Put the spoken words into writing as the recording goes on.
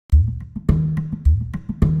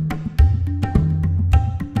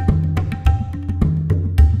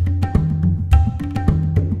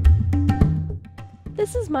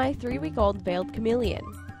This is my 3-week-old veiled chameleon.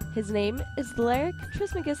 His name is Lyric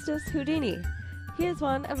Trismegistus Houdini. He is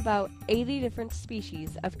one of about 80 different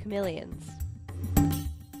species of chameleons.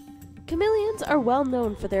 Chameleons are well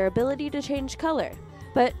known for their ability to change color,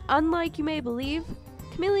 but unlike you may believe,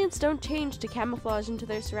 chameleons don't change to camouflage into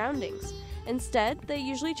their surroundings. Instead, they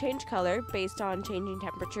usually change color based on changing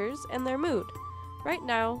temperatures and their mood. Right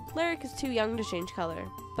now, Lyric is too young to change color,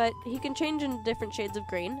 but he can change into different shades of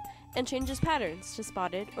green and changes patterns to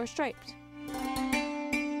spotted or striped.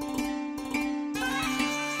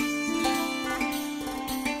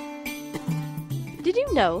 Did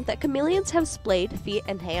you know that chameleons have splayed feet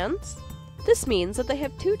and hands? This means that they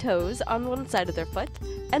have 2 toes on one side of their foot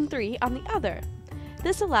and 3 on the other.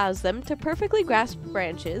 This allows them to perfectly grasp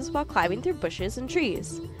branches while climbing through bushes and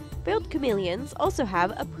trees. Veiled chameleons also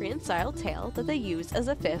have a prehensile tail that they use as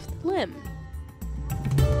a 5th limb.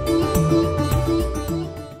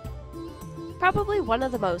 Probably one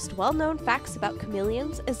of the most well-known facts about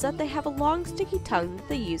chameleons is that they have a long sticky tongue that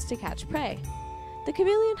they use to catch prey. The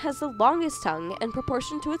chameleon has the longest tongue in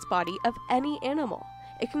proportion to its body of any animal.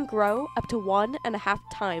 It can grow up to 1.5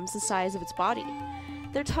 times the size of its body.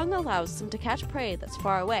 Their tongue allows them to catch prey that's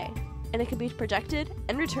far away, and it can be projected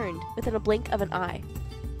and returned within a blink of an eye.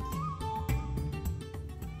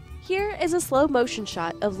 Here is a slow motion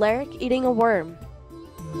shot of Lyric eating a worm.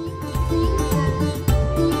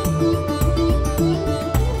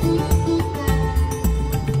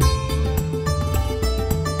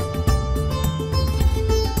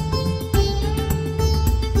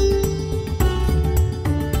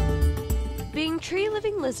 Being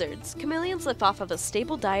tree-living lizards, chameleons live off of a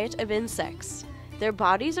staple diet of insects. Their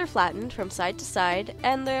bodies are flattened from side to side,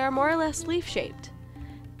 and they are more or less leaf-shaped.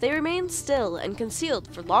 They remain still and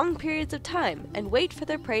concealed for long periods of time and wait for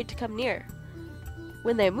their prey to come near.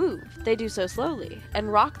 When they move, they do so slowly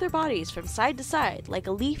and rock their bodies from side to side like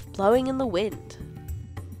a leaf blowing in the wind.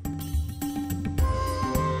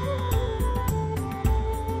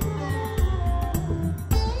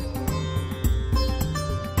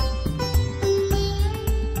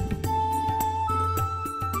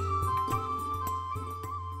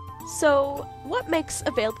 So, what makes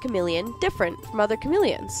a veiled chameleon different from other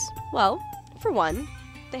chameleons? Well, for one,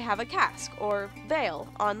 they have a casque, or veil,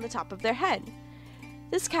 on the top of their head.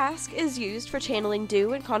 This casque is used for channeling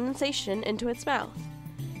dew and condensation into its mouth.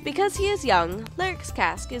 Because he is young, Lyric's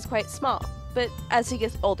casque is quite small, but as he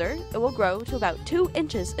gets older, it will grow to about 2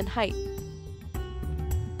 inches in height.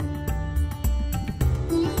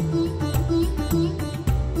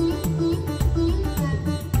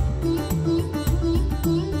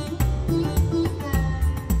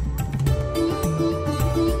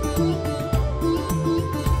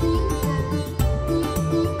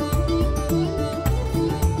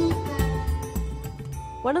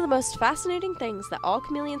 One of the most fascinating things that all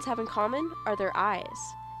chameleons have in common are their eyes.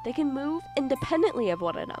 They can move independently of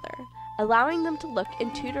one another, allowing them to look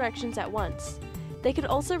in 2 directions at once. They can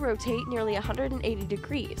also rotate nearly 180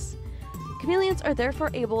 degrees. Chameleons are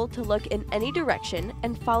therefore able to look in any direction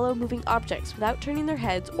and follow moving objects without turning their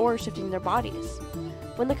heads or shifting their bodies.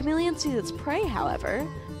 When the chameleon sees its prey, however,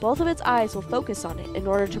 both of its eyes will focus on it in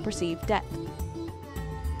order to perceive depth.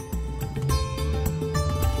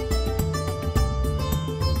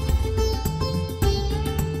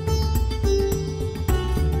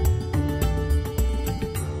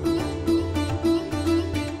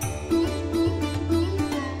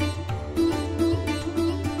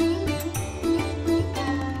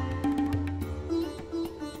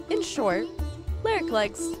 In short, Lyric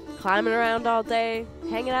likes climbing around all day,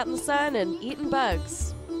 hanging out in the sun, and eating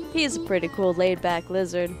bugs. He's a pretty cool laid-back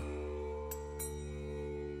lizard.